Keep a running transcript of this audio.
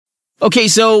Okay,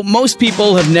 so most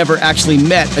people have never actually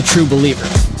met a true believer.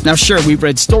 Now, sure, we've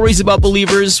read stories about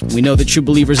believers, we know that true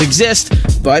believers exist,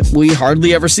 but we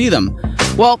hardly ever see them.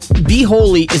 Well, Be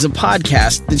Holy is a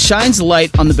podcast that shines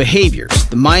light on the behaviors,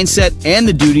 the mindset, and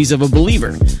the duties of a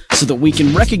believer, so that we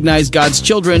can recognize God's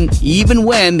children even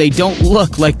when they don't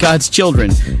look like God's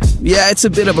children. Yeah, it's a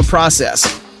bit of a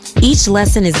process. Each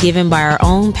lesson is given by our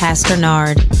own Pastor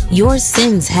Nard. Your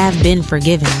sins have been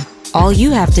forgiven. All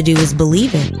you have to do is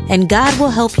believe it, and God will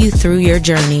help you through your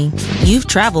journey. You've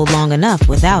traveled long enough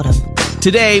without Him.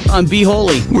 Today on Be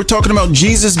Holy, we're talking about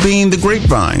Jesus being the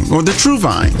grapevine, or the true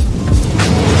vine.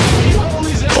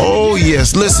 Oh,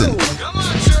 yes. Listen,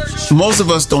 most of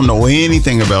us don't know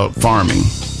anything about farming.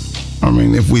 I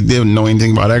mean, if we didn't know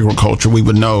anything about agriculture, we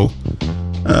would know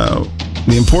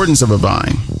the importance of a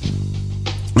vine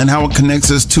and how it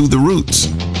connects us to the roots,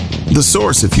 the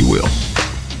source, if you will.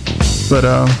 But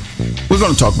we're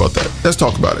going to talk about that. Let's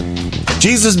talk about it.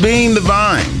 Jesus being the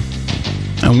vine,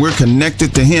 and we're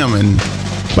connected to Him. And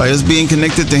by us being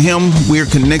connected to Him, we're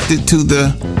connected to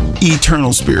the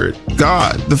eternal Spirit,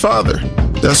 God, the Father.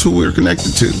 That's who we're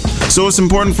connected to. So it's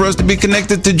important for us to be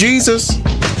connected to Jesus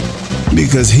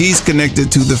because He's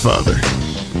connected to the Father.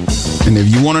 And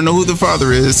if you want to know who the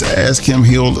Father is, ask Him.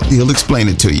 He'll explain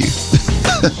it to you.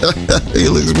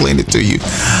 He'll explain it to you.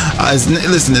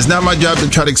 Listen, it's not my job to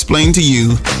try to explain to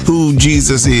you who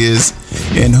Jesus is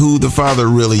and who the Father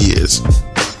really is.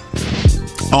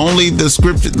 Only the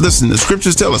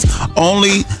scriptures tell us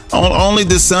only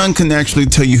the Son can actually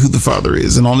tell you who the Father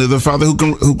is, and only the Father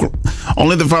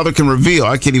only the Father can reveal.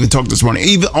 I can't even talk this morning.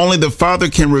 Only the Father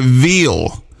can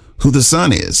reveal who the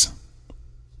Son is.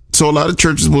 So a lot of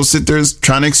churches will sit there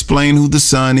trying to explain who the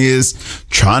Son is,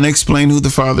 trying to explain who the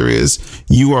Father is.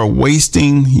 You are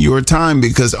wasting your time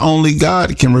because only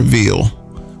God can reveal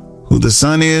who the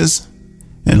Son is,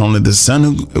 and only the Son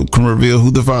who can reveal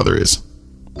who the Father is.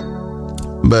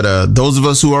 But those of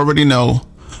us who already know,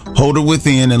 hold it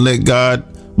within and let God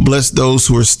bless those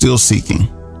who are still seeking.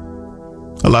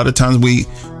 A lot of times we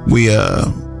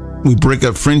break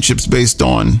up friendships based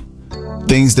on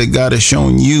things that God has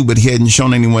shown you, but He hadn't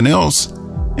shown anyone else.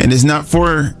 And it's not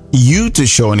for you to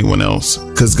show anyone else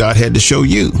because God had to show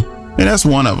you. And that's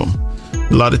one of them.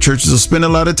 A lot of churches will spend a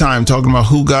lot of time talking about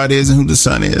who God is and who the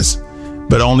Son is,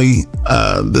 but only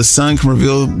the Son can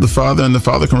reveal the Father and the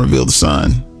Father can reveal the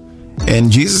Son.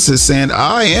 And Jesus is saying,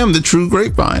 I am the true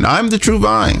grapevine. I'm the true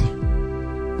vine.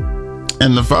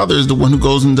 And the Father is the one who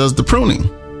goes and does the pruning.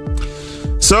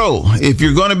 So if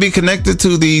you're going to be connected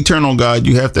to the eternal God,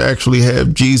 you have to actually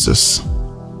have Jesus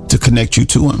to connect you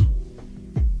to Him.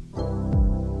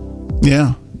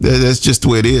 Yeah, that's just the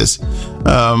way it is.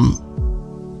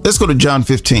 Let's go to John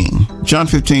 15. John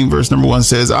 15, verse number 1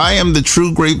 says, I am the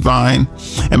true grapevine,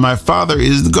 and my Father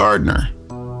is the gardener.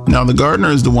 Now, the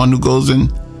gardener is the one who goes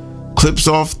and clips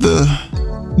off the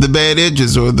bad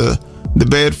edges or the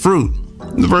bad fruit.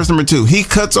 Verse number 2, He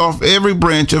cuts off every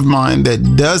branch of mine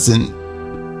that doesn't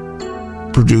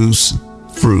produce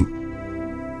fruit,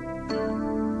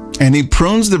 and He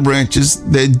prunes the branches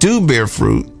that do bear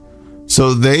fruit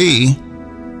so they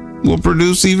will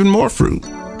produce even more fruit.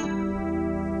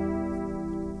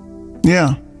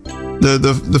 Yeah,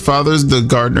 the Father's the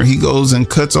gardener. He goes and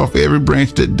cuts off every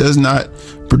branch that does not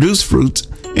produce fruits,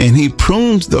 and He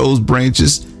prunes those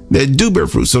branches that do bear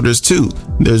fruit. So there's two.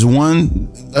 There's one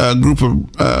group of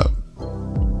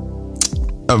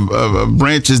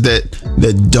branches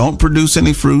that don't produce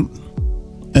any fruit,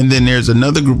 and then there's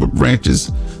another group of branches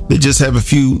that just have a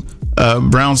few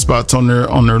brown spots on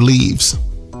their leaves.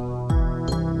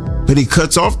 But He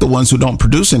cuts off the ones who don't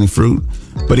produce any fruit,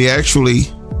 but He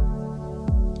actually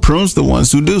prunes the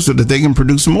ones who do so that they can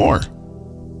produce more.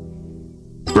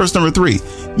 Verse number 3,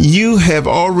 you have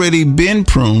already been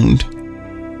pruned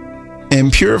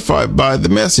and purified by the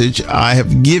message I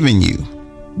have given you.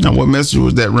 Now, what message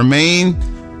was that? Remain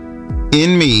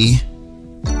in me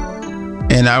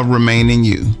and I'll remain in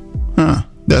you.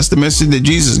 That's the message that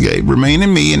Jesus gave. Remain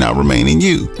in me and I'll remain in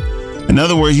you. In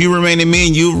other words, you remain in me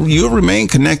and you'll remain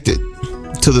connected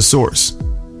to the source.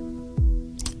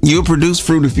 You'll produce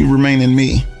fruit if you remain in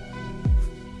me.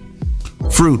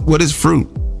 Fruit. What is fruit?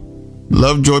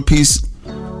 Love, joy, peace,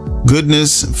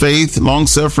 goodness, faith, long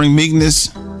suffering, meekness,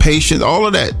 patience, all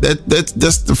of that.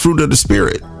 That's the fruit of the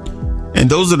Spirit. And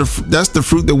that's the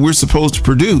fruit that we're supposed to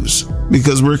produce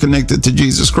because we're connected to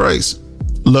Jesus Christ.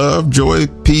 Love, joy,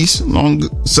 peace, long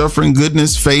suffering,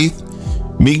 goodness, faith,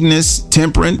 meekness,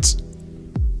 temperance.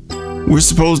 We're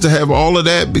supposed to have all of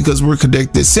that because we're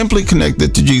simply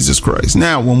connected to Jesus Christ.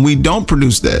 Now, when we don't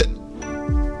produce that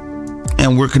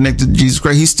and we're connected to Jesus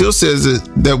Christ, He still says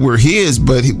that we're His,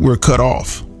 but we're cut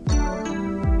off.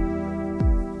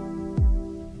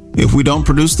 If we don't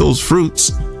produce those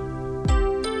fruits,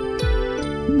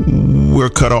 we're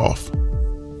cut off.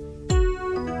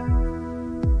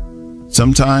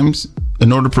 Sometimes,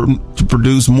 in order to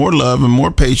produce more love and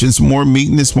more patience, more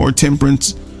meekness, more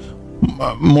temperance,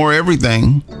 more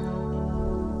everything,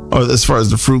 or as far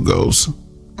as the fruit goes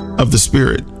of the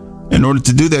Spirit, in order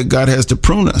to do that, God has to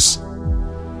prune us.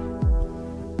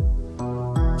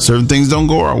 Certain things don't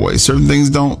go our way. Certain things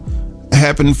don't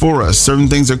happen for us. Certain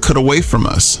things are cut away from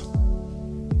us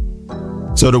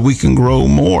so that we can grow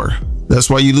more. That's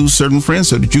why you lose certain friends,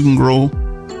 so that you can grow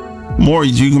more.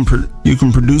 You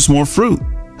can produce more fruit.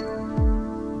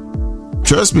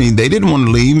 Trust me, they didn't want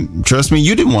to leave. Trust me,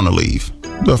 you didn't want to leave.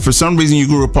 But for some reason, you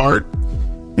grew apart,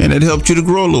 and it helped you to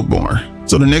grow a little more.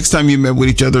 So the next time you met with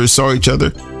each other or saw each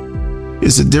other,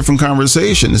 it's a different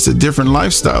conversation. It's a different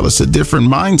lifestyle. It's a different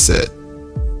mindset,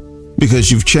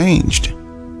 because you've changed.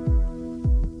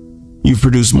 You've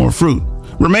produced more fruit.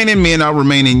 Remain in me and I'll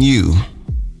remain in you.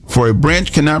 For a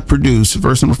branch cannot produce,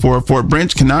 verse number 4, for a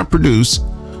branch cannot produce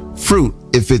fruit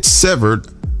if it's severed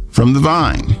from the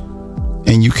vine.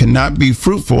 And you cannot be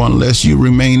fruitful unless you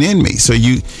remain in me. So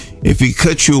if he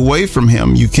cuts you away from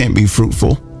him, you can't be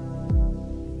fruitful.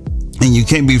 And you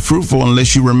can't be fruitful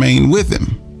unless you remain with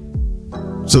him.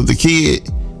 So the key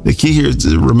here is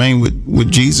to remain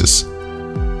with Jesus,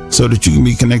 so that you can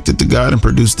be connected to God and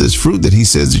produce this fruit that he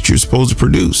says that you're supposed to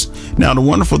produce. Now, the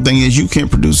wonderful thing is you can't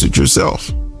produce it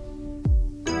yourself.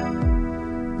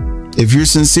 If you're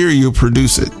sincere, you'll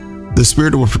produce it. The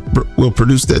Spirit will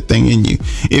produce that thing in you.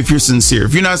 If you're sincere.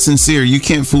 If you're not sincere, you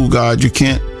can't fool God. You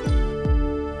can't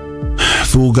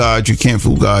fool God. You can't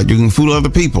fool God. You can fool other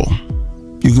people.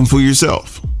 You can fool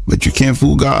yourself, but you can't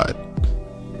fool God.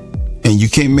 And you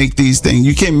can't make these things.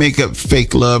 You can't make up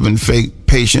fake love and fake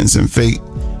patience and fake.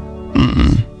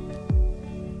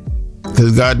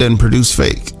 Because God doesn't produce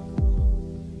fake.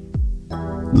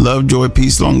 Love, joy,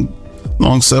 peace, long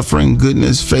suffering,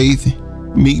 goodness, faith,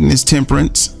 meekness,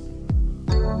 temperance.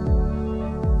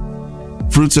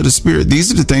 Fruits of the Spirit.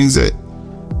 These are the things that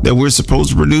we're supposed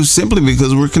to produce simply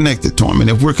because we're connected to him. And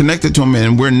if we're connected to him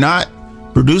and we're not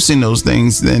producing those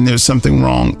things, then there's something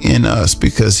wrong in us,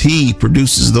 because he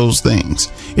produces those things.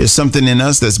 There's something in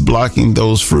us that's blocking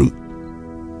those fruit.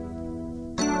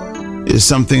 There's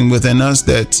something within us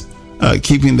that's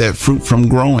keeping that fruit from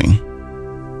growing.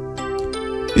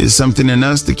 There's something in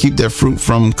us to keep that fruit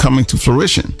from coming to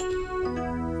fruition.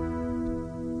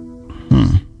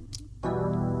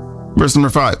 Verse number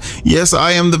 5. Yes,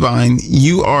 I am the vine,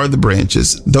 you are the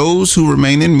branches. Those who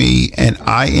remain in me and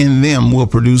I in them will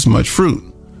produce much fruit.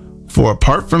 For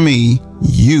apart from me,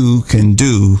 you can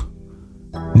do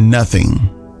nothing.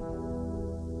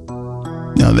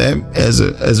 Now that,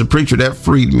 as a preacher, that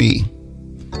freed me.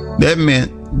 That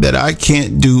meant that I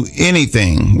can't do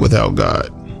anything without God.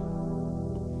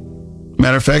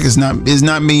 Matter of fact, it's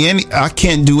not me. I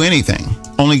can't do anything.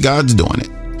 Only God's doing it.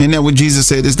 Isn't that what Jesus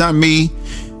said? It's not me.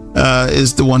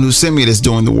 It's the one who sent me that's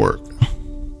doing the work.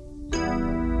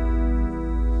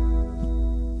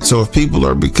 So if people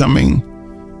are becoming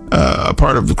a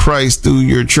part of the Christ through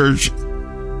your church,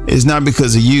 it's not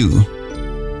because of you.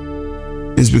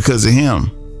 It's because of him.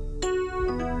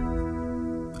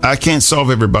 I can't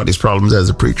solve everybody's problems as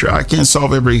a preacher. I can't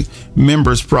solve every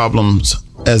member's problems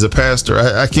as a pastor.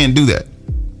 I can't do that.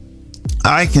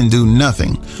 I can do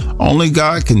nothing. Only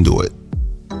God can do it.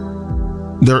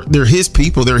 They're his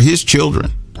people. They're his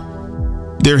children.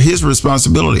 They're his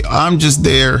responsibility. I'm just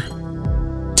there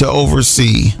to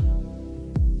oversee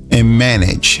and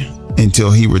manage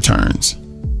until he returns.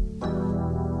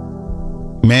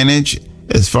 Manage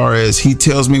as far as he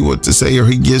tells me what to say, or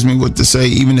he gives me what to say,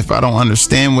 even if I don't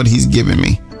understand what he's giving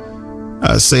me.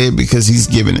 I say it because he's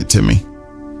giving it to me.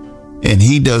 And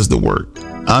he does the work.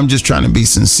 I'm just trying to be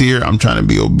sincere. I'm trying to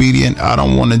be obedient. I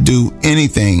don't want to do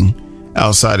anything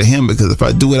outside of him, because if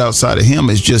I do it outside of him,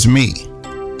 it's just me.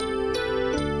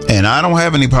 And I don't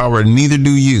have any power, neither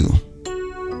do you.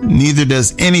 Neither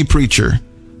does any preacher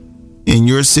in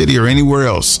your city or anywhere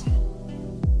else.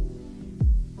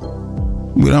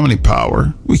 We don't have any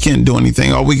power. We can't do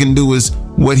anything. All we can do is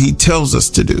what he tells us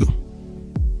to do.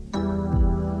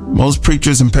 Most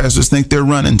preachers and pastors think they're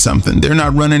running something. They're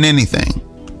not running anything.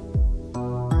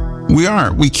 We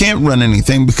aren't. We can't run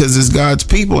anything, because it's God's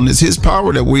people and it's his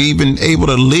power that we're even able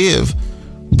to live,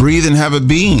 breathe, and have a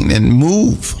being and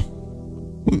move.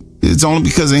 It's only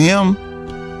because of him.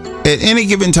 At any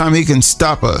given time, he can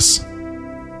stop us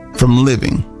from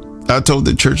living. I told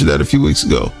the church that a few weeks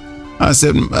ago. I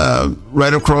said,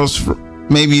 right across,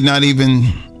 maybe not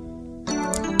even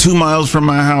 2 miles from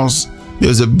my house,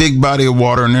 there's a big body of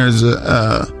water, and there's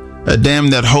a dam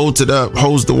that holds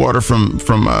the water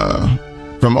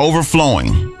from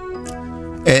overflowing.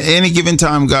 At any given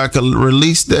time, God could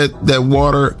release that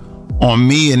water on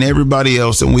me and everybody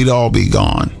else, and we'd all be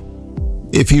gone.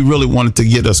 If he really wanted to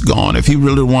get us gone, if he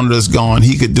really wanted us gone,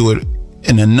 he could do it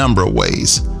in a number of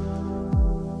ways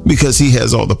because he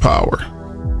has all the power.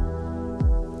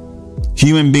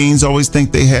 Human beings always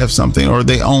think they have something or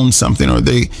they own something or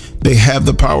they have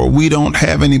the power. We don't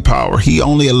have any power. He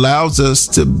only allows us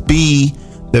to be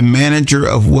the manager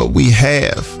of what we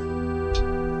have.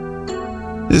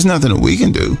 There's nothing that we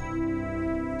can do.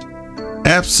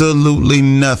 Absolutely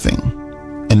nothing.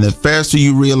 And the faster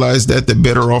you realize that, the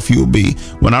better off you'll be.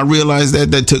 When I realized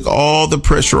that took all the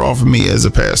pressure off of me as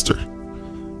a pastor.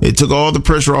 It took all the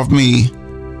pressure off me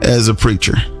as a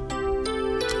preacher.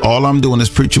 All I'm doing is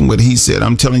preaching what he said.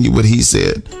 I'm telling you what he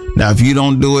said. Now, if you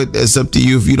don't do it, that's up to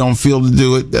you. If you don't feel to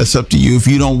do it, that's up to you. If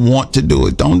you don't want to do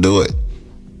it, don't do it.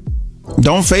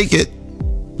 Don't fake it.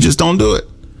 Just don't do it.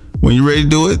 When you're ready to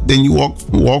do it, then you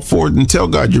walk forward and tell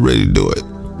God you're ready to do it.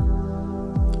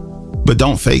 But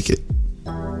don't fake it.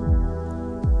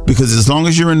 Because as long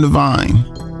as you're in the vine,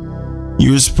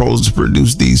 you're supposed to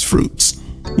produce these fruits.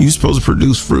 You're supposed to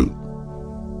produce fruit.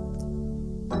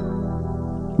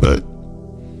 But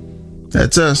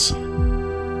that's us.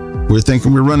 We're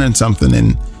thinking we're running something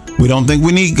and we don't think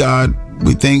we need God.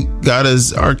 We think God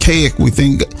is archaic. We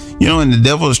think, and the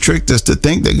devil has tricked us to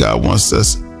think that God wants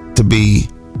us to be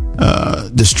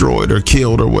destroyed or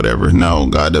killed or whatever. No,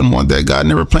 God doesn't want that. God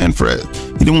never planned for it.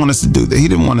 He didn't want us to do that. He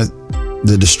didn't want to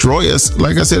destroy us.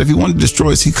 Like I said, if he wanted to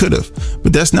destroy us, he could have.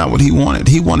 But that's not what he wanted.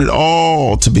 He wanted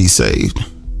all to be saved.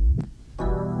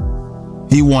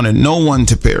 He wanted no one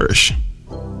to perish.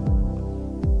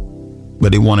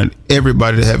 But he wanted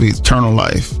everybody to have eternal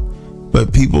life.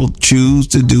 But people choose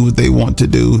to do what they want to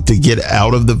do, to get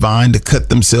out of the vine, to cut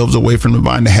themselves away from the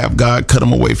vine, to have God cut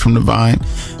them away from the vine.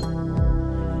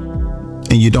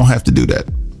 And you don't have to do that.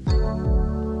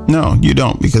 No, you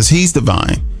don't, because he's the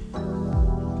vine.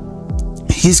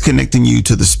 He's connecting you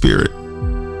to the Spirit,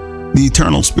 the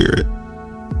eternal Spirit.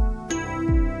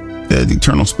 That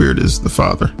eternal Spirit is the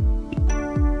Father.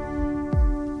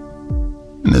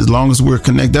 And as long as we're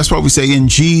connected, that's why we say in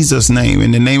Jesus' name, in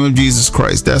the name of Jesus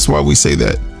Christ. That's why we say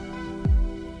that.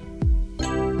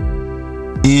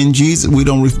 In Jesus, we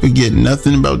don't forget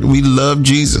nothing about, we love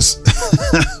Jesus.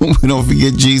 We don't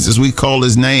forget Jesus. We call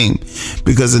his name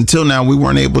because until now we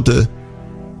weren't able to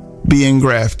be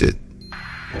engrafted.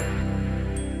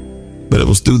 But it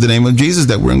was through the name of Jesus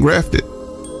that we're engrafted.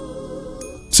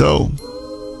 So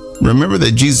remember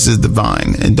that Jesus is the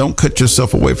vine, and don't cut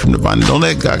yourself away from the vine. Don't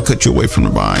let God cut you away from the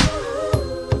vine.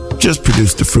 Just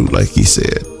produce the fruit like he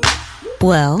said.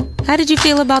 Well, how did you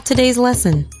feel about today's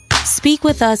lesson? Speak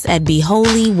with us at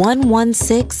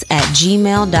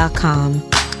beholy116@gmail.com.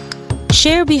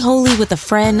 Share Be Holy with a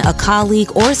friend, a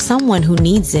colleague, or someone who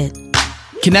needs it.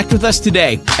 Connect with us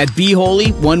today at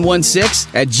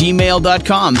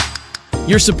beholy116@gmail.com.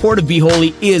 Your support of Be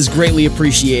Holy is greatly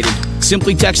appreciated.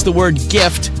 Simply text the word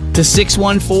GIFT to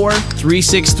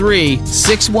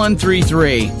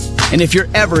 614-363-6133. And if you're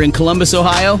ever in Columbus,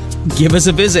 Ohio, give us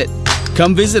a visit.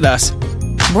 Come visit us.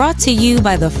 Brought to you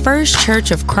by the First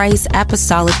Church of Christ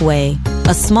Apostolic Way,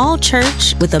 a small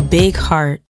church with a big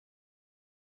heart.